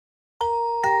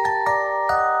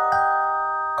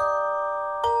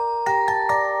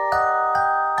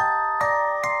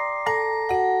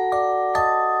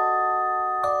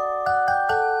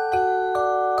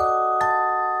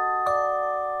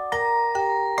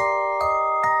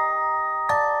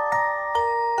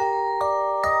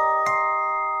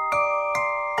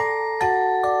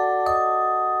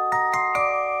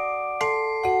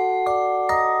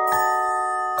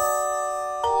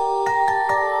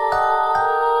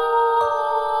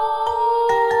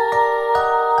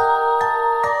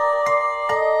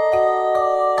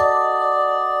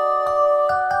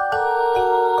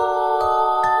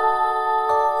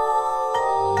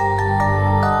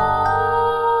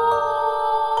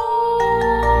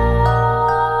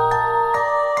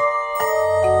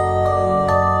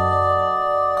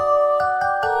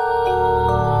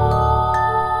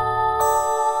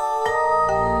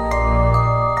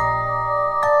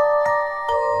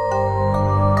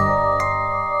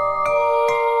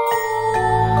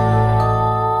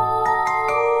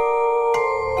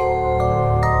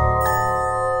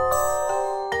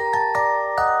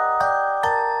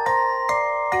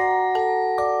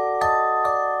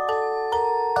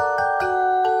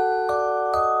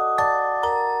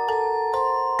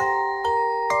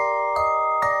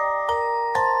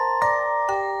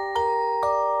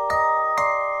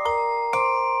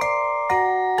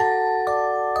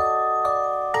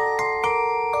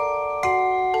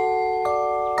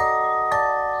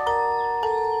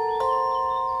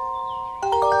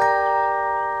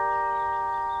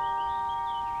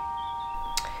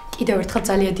კიდევ ერთხელ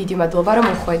ძალიან დიდი მადლობა რომ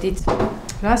მოხვედით.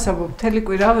 რა საბო, მთელი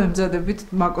კვირა ვემზადებით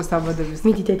მაკოს დაბადების.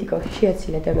 მიდი დედიკო,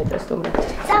 შეაცილე დემეტრე სტუმრად.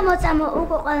 წამო,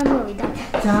 უკვე ყველა მოვიდა.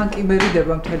 ძალიან კი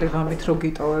მერიდება მთელი ღამით რო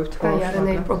გიტოვებთ. აი,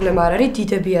 არანაირი პრობლემა არ არის,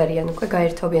 დიდები არიან, უკვე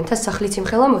გაერთობიან და სახლიც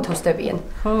იმხელა მოთავსდებიან.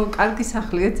 ხო, კარგი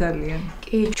სახლია ძალიან.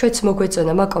 კი, ჩვენც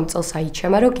მოგვეწონა მაკომ წელს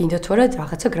აიჩემა, რომ გინდა თუ არა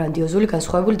რაღაცა გრანდიოზული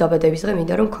განსხვავებული დაბადების დღე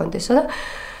მინდა რომ გქონდესო და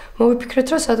მოვიფიქრეთ,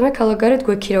 რომ სადმე ქალაქგარეთ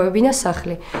გვექირავებინა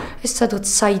სახლი. ეს სადღაც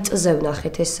საიტზე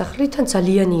ვნახეთ ეს სახლი, თან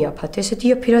ძალიან იაფად. ესეთი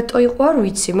იაფირატო იყო, არ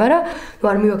ვიცი, მაგრამ ნუ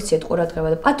არ მივაქციეთ ყურადღება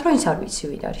და პატრონის არ ვიცი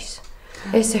ვინ არის.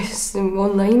 ეს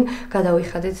ონლაინ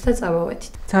გადავიხადეთ და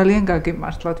წამოვედით. ძალიან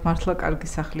გაგიმართლათ, მართლა კარგი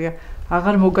სახლია.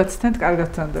 აღარ მოგაცდეთ, კარგად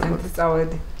წამდებოდი,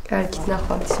 წავედი. კარგით,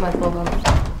 ნახვამდის მადლობა.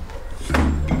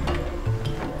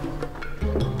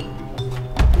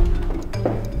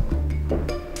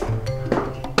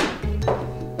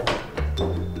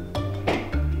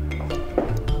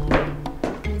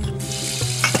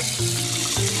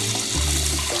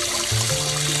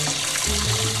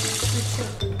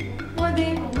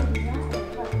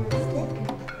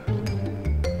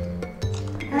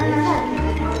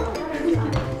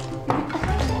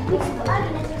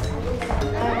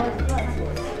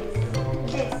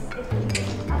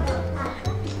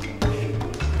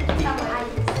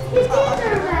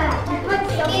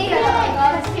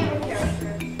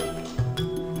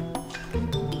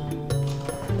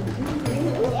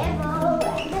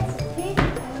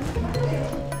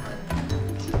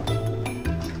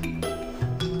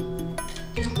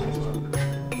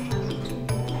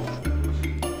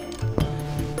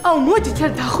 აუ მოდით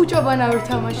არ დახუჭობანა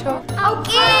ვერთამაშო. აუ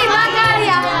კი,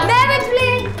 მაგარია. მე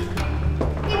ვიფლი.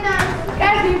 კინა,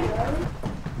 კარგი.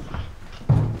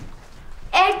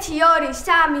 1 2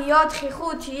 3 4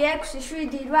 5 6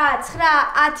 7 8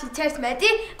 9 10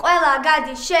 11 ყველა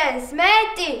გადის შენს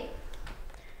მეტი.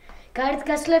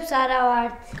 გარდგასლებს არა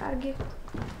ვართ. კარგი.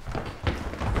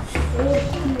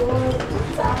 1 2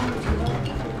 3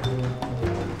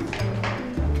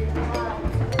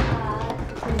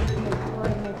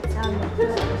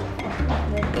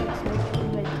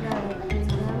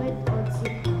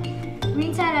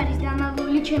 ვინც არ არის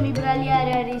დამალული, ჩემი ბრალი არ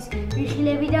არის.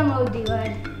 ვიხილები და მოვდივარ.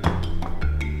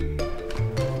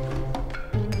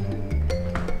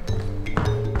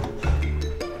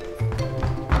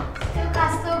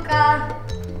 სტუკა.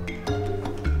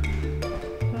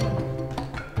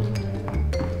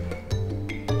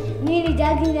 ნინი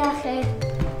დაგინახე.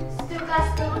 სტუკა.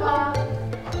 სტუკა.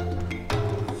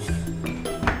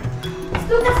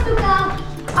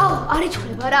 აუ, არ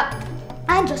იცვლება რა.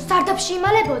 ანჯოს სტარტაპში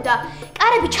იმალებოდა.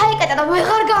 კარები ჩაიკეტა და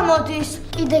ვეღარ გამოდის.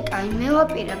 კიდე კაი, მე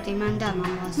ვაპირებდი მან და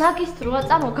მამას. მაგისტროა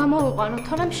წამო გამოვიყვანო,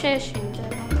 თორემ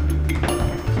შეეშინდება.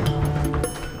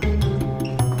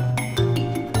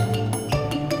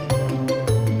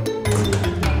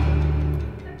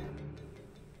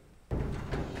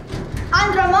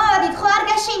 ანდრო, მოვედით, ხო არ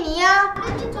გაშინია?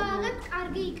 მე წოაღებ,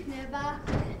 კარგი იქნება.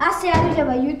 ასე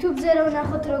არიღება YouTube-ზე რომ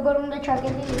ნახოთ როგორ უნდა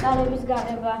ჩაკეტილი კარების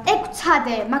გარება. ეგ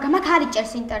ცადე, მაგრამ აქ არ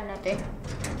იჭერს ინტერნეტი.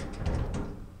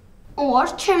 არ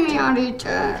ჩემი არ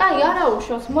იჭერს. აი, არა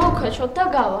უშავს, მოვქეჩოთ და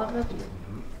გავაღებთ.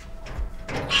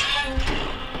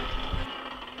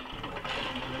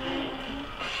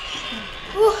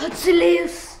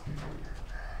 ძლივს.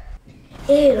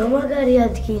 რო მაგარი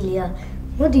ადგილია.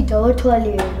 მოდი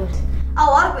დავათვალიეროთ.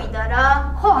 აუ, არ გვინდა რა.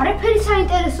 ხო, არაფერი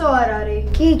საინტერესო არ არის.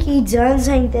 კი, ძალიან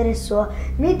საინტერესოა.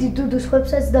 მიდი დუდუს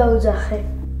ხვებსაც დაუძახე.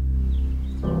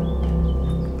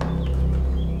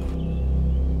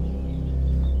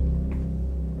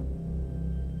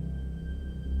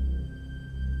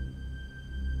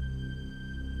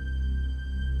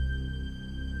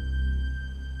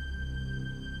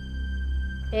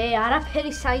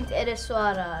 არაფერი საინტერესო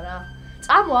არაა რა.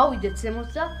 წამო ავიდეთ ზემოთ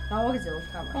და გავაგზავნოთ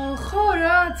თამაში. ხო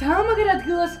რა, ძალიან მაგარ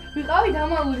ადგილას ვიყავი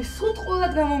დამალული, სულ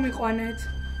ტყუილად გამომიყვანეთ.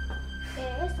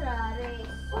 ეს რა არის?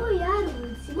 ოი, არ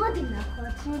ვიცი, მოდი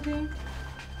ნახოთ. მოდი.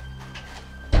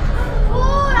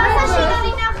 რა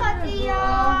საშინელი ნახატია.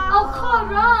 აუ, ხო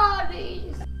რა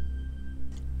არის?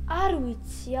 არ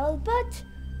ვიცი, ალბათ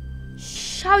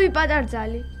შავი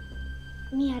პატარძალი.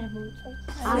 მე არ მომწონს.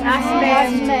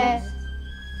 ასმე.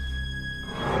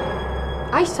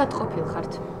 აი სათყოფილ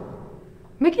ხართ.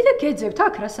 მე კიდე გეძებთ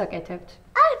აქ რა საკეთებთ?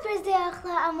 არაფერს და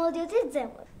ახლა ამოდიოდით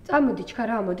ზემოთ. წამოდი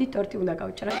ჩქარა, ამოდი ტორტი უნდა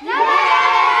გავჭრათ.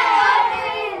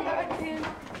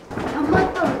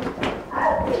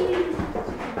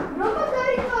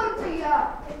 როგორი ტორტია?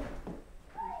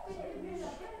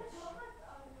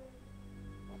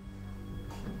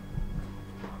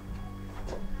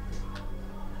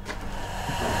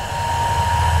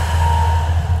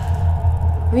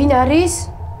 ვინ არის?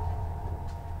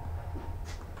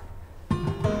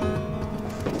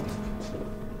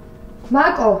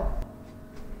 მაკო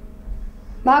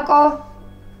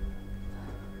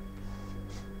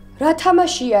რა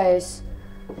თამაშია ეს?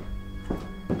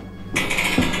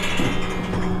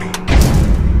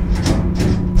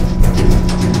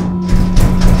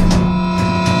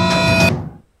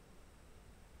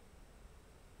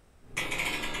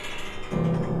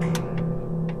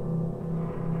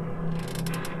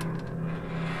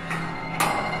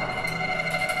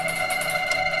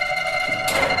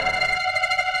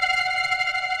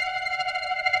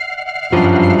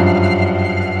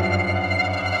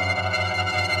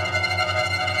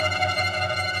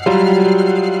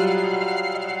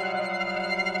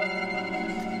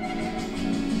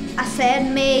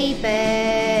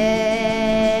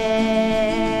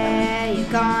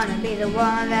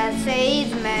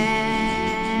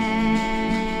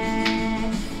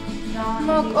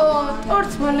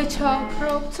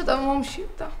 ცოტა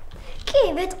მომშივდა. კი,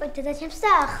 ვეთყვით დედაჩემს და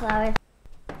ახლავე.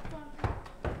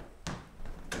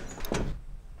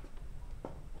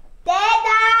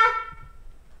 დედა!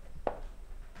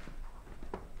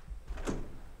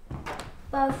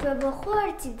 ბავშვებო, ხო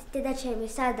არცით დედაჩემი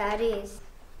სად არის?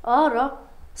 არა,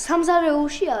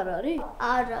 სამზარეულოში არ არის?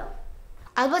 არა.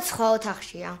 ალბათ სხვა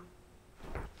ოთახშია.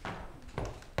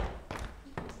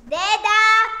 დედა!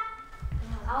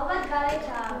 ალბათ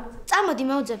გარეჩა. წამოდი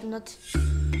მოვძებნოთ.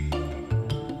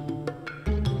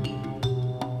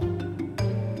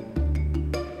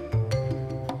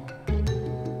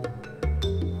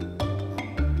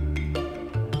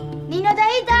 ნინო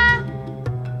დაიდა!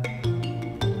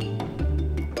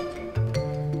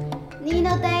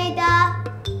 ნინო დაიდა!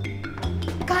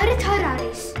 გარეთ არ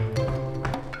არის.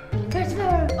 ვერც მე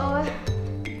ვერ ვიყავ.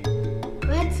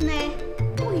 ვერც მე.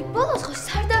 უი, ბოლოს ხო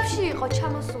სარდაფში იყო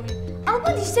ჩამოსული.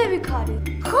 ალბათ ისე ვიქარი.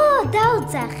 ხო,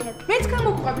 დაუძახებ. მეც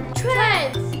გამოყვები.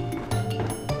 ჩვენც.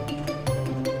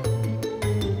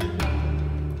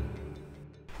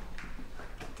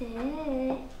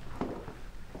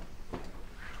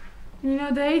 ნინო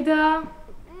დაიდა.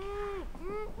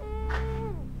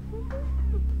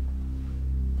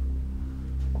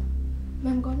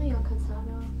 მე მგონი აქაც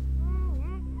არა.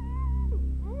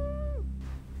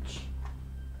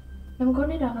 მე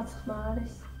მგონი რაღაც ხმა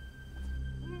არის.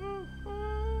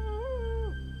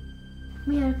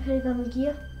 მე არაფერი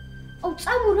გამიგია. აუ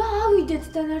წამო რა ავიდეთ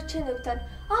დანარჩენებთან.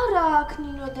 არა აქ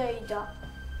ნინო დაიდა.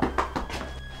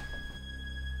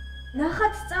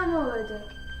 ნახატს წამოვედე.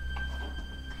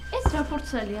 ეს რა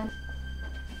ფურცელია?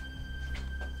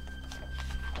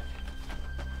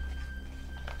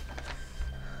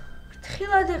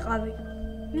 ფრთხილად ეყავი.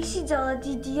 მისი ძალა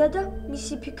დიდია და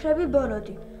მისი ფიქრები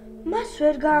ბოროდი. მას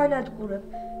ვერ გაანადგურებ,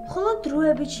 ხოლო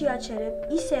დროებით შეაჩერებ,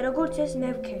 ისე როგორც ეს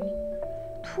მე ვქენი.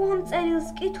 თუ ამ წერილს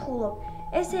კითხულობ,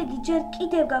 ესე იგი ჯერ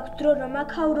კიდევ გაქვს დრო რომ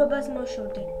აქაურობას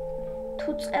მოშორდე. თუ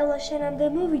წელა შენამდე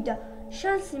მოვიდა,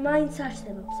 შანსი მაინც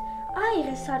არსებობს.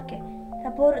 აიღე სარკე და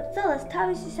ბოროტ ძალას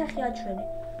თავისი სახე აჩვენე.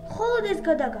 ხოლოდ ეს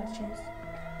გადაგარჩენს.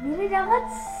 მერე რაღაც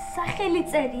სახელი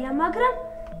წერია, მაგრამ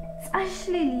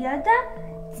წაშლილია და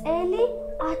წელი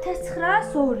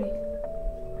 1902.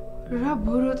 რა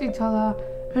ბოროტი ძალა,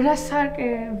 რა სარკე,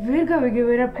 ვერ გავიგე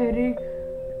ვერაფერი.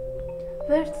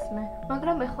 ვერც მე,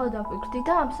 მაგრამ ეხლა დავიკვირდი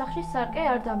და ამ სახში სარკე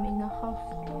არ დამინახავს.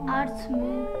 არც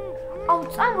მე. აუ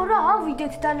წამო რა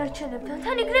ავიდეთ დანარჩენებთან,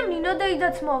 თან იქნებ ნინო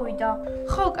დაიდაც მოვიდა.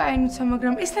 ხო, კაინუცა,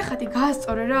 მაგრამ ეს ნახატი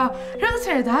გაასწორე რა.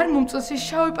 რაღაცნაირად არ მომწონს ეს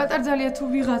შავი პატარძალია თუ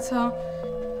ვიღაცა.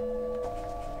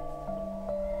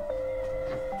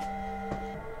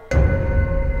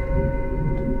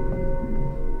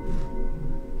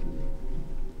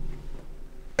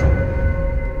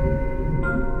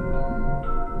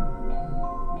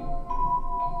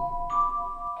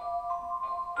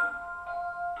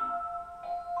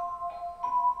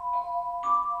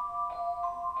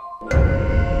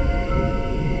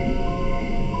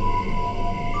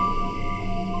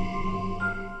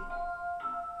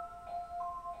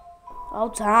 აუ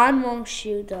ძალიან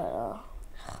მომშივდა რა.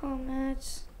 ხომეც.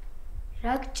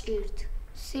 რა გჭირთ?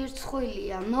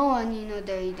 სირცხვილია, მოვა ნინო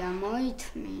დაიდა,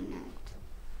 მოითმინეთ.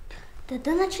 და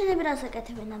დანარჩენები რას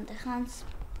აკეთებენ ამდეხანს?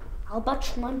 ალბათ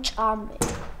შუან ჭამე.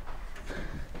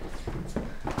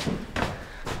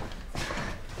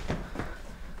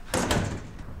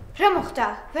 რა მოხდა?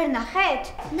 ვერ ნახეთ?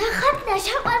 ნახატი და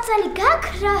შავყარწალი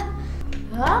გაქრა.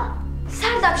 რა?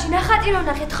 სარდაფში ნახატი რო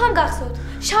ნახეთ, ხომ გახსოვთ?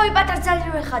 შავი პატარძალი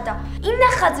რო ეხადა. იმ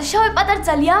ნახატზე შავი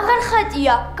პატარძალი აღარ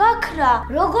ხატია, გაქრა.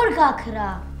 როგორ გაქრა?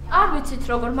 არ ვიცით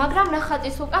როგორ, მაგრამ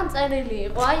ნახატის უკან წერილი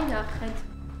იყო, აი ნახეთ.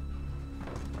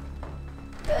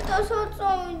 დედასაც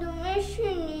წავიდა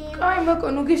მეშინია. აი, მაკო,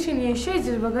 ნუ გეშინია,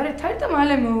 შეიძლება გარეთ არ და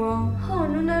მალე მოვა. ხო,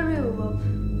 ნუ ნერვიულობ.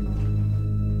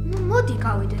 მოდი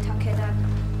გავიდეთ აქედან.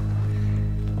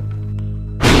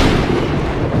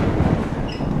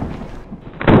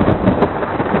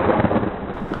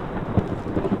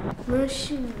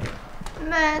 მაშინ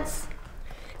მეც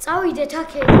წავიდეთ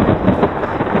აქეთ.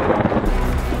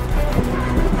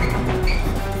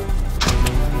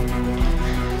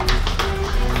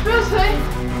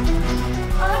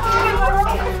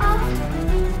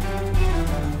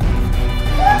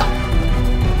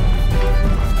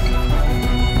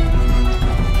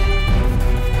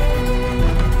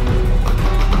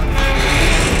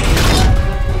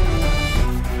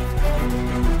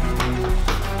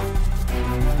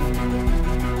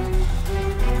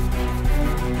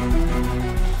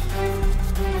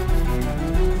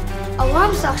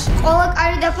 სახში ყველა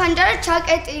კარი და ფანჯარა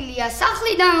ჩაკეტილია.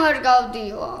 სახლიდან ვერ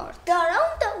გავდივარ. და რა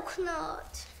უნდა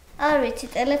ვქნათ? არ ვიცი,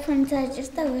 ტელეფონი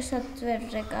დაიჭირს და ვესაც ვერ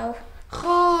ვრეკავ.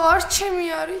 ხო, არც ჩემი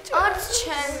არის. არც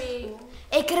ჩემი.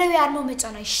 ეგრევე არ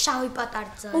მომეწონა ის შავი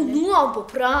პატარძალი. ნუ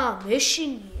ამბობ რა,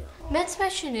 მეშინია. მეც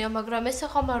მეშინია, მაგრამ ესე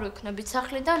ხომ არ ვიქნებით,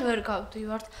 სახლიდან ვერ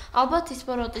გავდივართ. ალბათ ის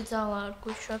პოროტი ძალა არ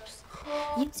გვიშვებს.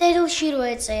 იმ წერილში რო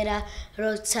ეწერა,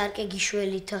 რომ სარკე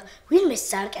გიშველითო, ვინმე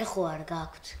სარკე ხო არ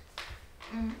გაქვთ?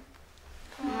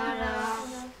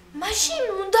 მაშინ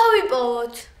უნდა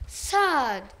ვიპოვოთ.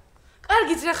 სად?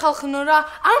 კარგით რა ხალხნო რა,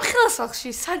 ამ ხელა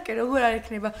სახლში სარკე როგორ არ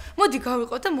ექნება? მოდი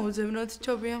გავიყოთ და მოვძებნოთ,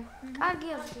 ჯობია.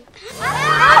 კარგია.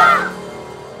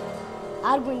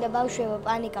 არ გვინდა ბავშვებო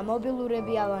პანიკა,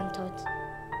 მობილურები ავანთოთ.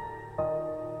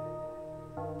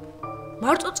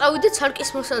 მარტო წავიდეთ სარკის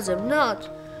მოსაძებნად?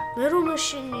 მე რომ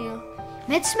მეშინია.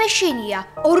 მეც მეშინია.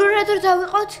 ორ-ორად ვერ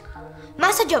დავიყოთ?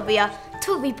 მასაჯობია.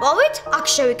 თუ ვიპოვით, აქ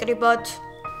შევიკრიბოთ.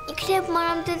 იქნებ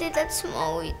მანამდე დედაც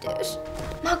მოვიდეს.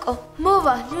 მაკო,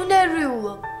 მოვა, ნუ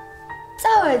ნერვიულო.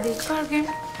 წავედი, კარგი.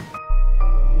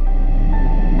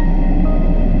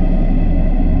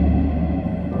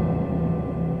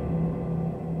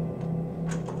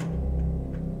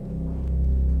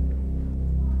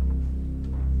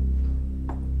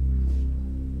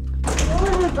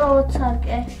 ვიპოვოთ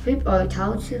სარკე. ვიპოვეთ,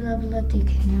 აუცილებლად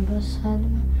იქნება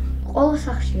სადმე. ყველა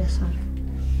სახლშია სარკე.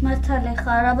 მართალი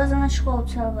ხარ, აბაზანაში ხო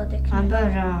უცალბად ექნება. აბა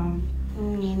რა,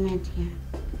 იმედია.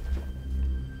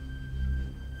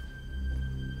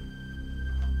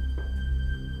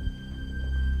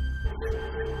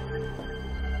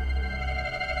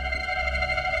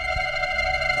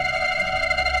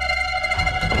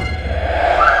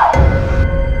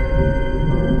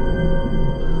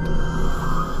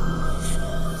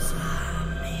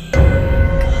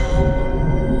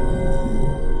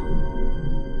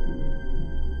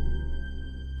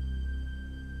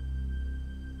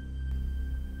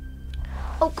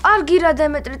 კარგი რა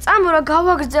დემეტრი, წამო რა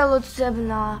გავაგრძელოთ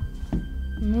ზებნა.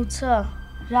 ნუცა,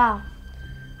 რა?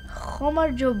 ხომ არ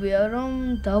ჯობია რომ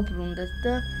დავბრუნდეთ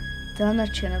და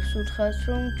დანარჩენებს უთხრათ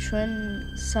რომ ჩვენ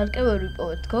სარკე ვერ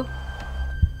ვიპოვეთ, თქო?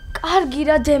 კარგი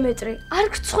რა დემეტრი, არ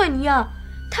გწხვენია?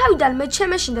 თავიდან მე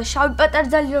ჩემეშინდა შავი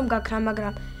პატარძალი რომ გაქრა,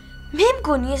 მაგრამ მე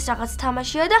მგონი ეს რაღაც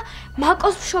თამაშია და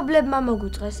მაკოს მშობლებმა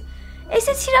მოგვიწეს.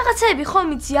 ესეთი რაღაცები ხომ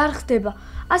იცი არ ხდება.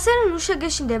 ასე რომ ნუ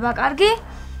შეგეშინდება, კარგი?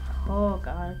 ხო,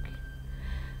 კარგი.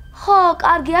 ხო,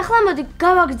 კარგი, ახლა მოდი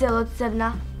გავაგრძელოთ ზებნა.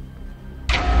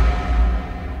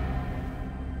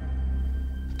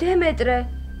 დემეტრე.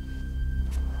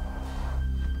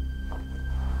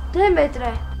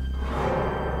 დემეტრე.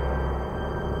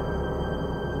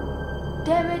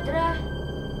 დემეტრე.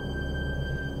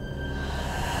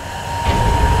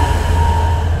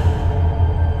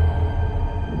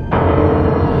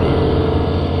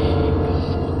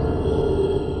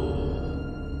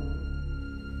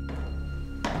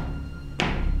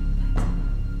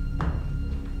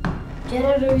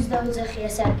 ჯერა როის დავიძახია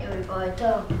სარკე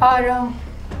ვიპოვეთო? არა.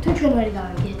 თუ ჩვენ ვერ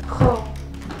გავიგეთ. ხო.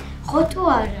 ხო თუ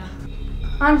არა?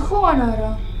 ან ხო ან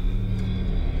არა?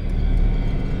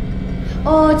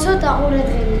 ცოტა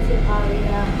ყურადღებით იყავი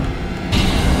რა.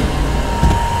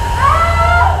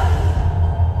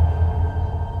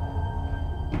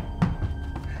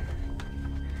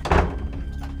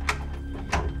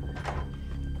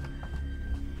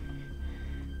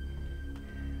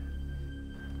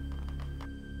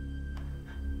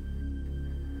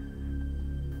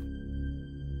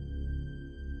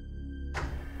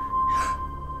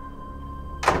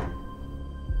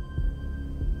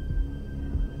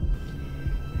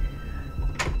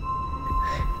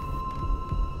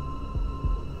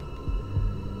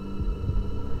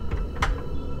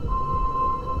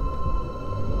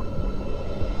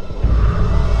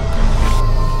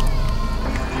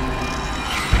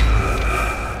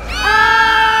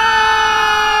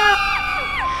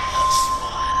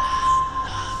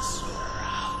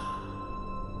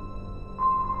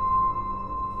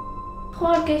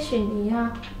 გეშენია?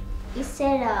 ისე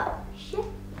რა?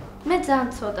 მე ძალიან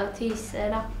ცოტათი ისე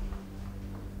რა.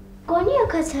 გონი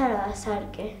აქაც არაა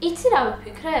სარკე. იცი რა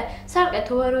ვიფიქრე? სარკე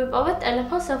თუ ვერ ვიპოვეთ,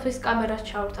 ტელეფონს სელფის კამერას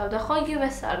ჩავრთავ და ხო იგივე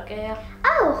სარკეა.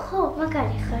 აუ, ხო,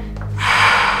 მაგარი ხარ.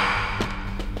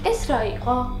 ეს რა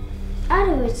იყო? არ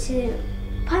ვიცი,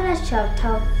 ფანას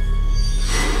ჩავთავ.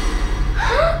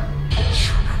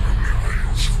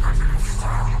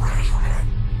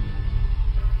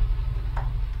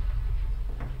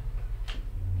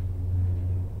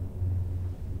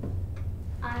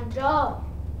 ანდრო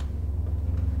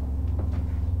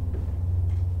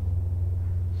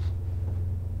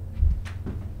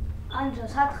ანდრო,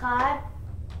 სად ხარ?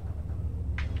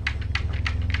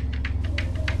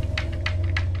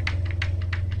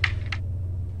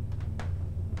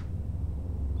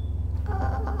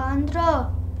 ანდრო,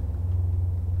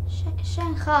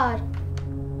 შენ ხარ?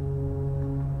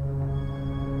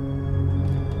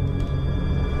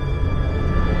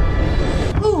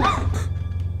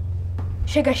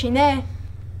 შეგაშინე?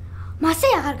 მასე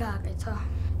აღარ გააკეთო.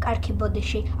 კარგი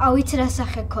ბოდიში. აუ, იცი რა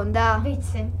სახე ქონდა?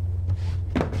 ვიცი.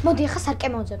 მოდი ახლა სარკე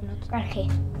მოვძებნოთ. კარგი.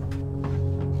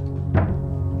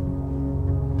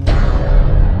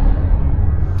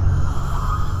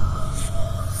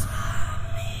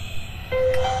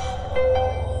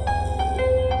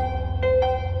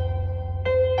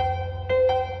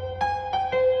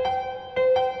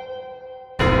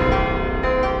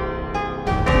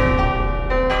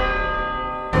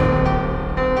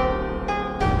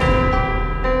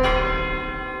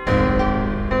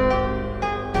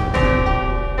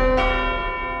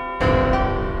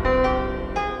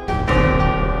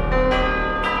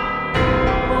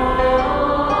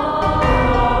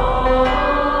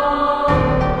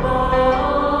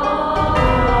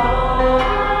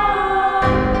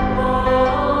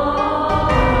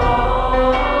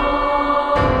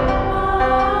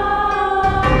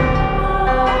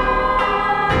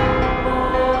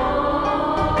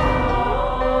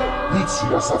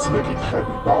 რასაც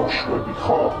მეკითხები, ბავშვები,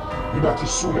 ხო? იმათი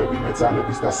სულები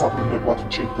მეძალების დასაბრუნებლად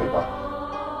მჭირდება.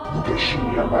 ნუ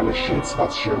გეშინია, მალე შენც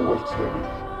მათ შეუერთდები.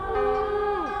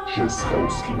 შენს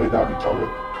ხელს კი მე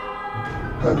დავიტოვებ.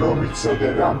 რომ იცოდე,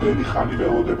 რამდენი ხანი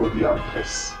ველოდებოდი ამ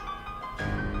დღეს.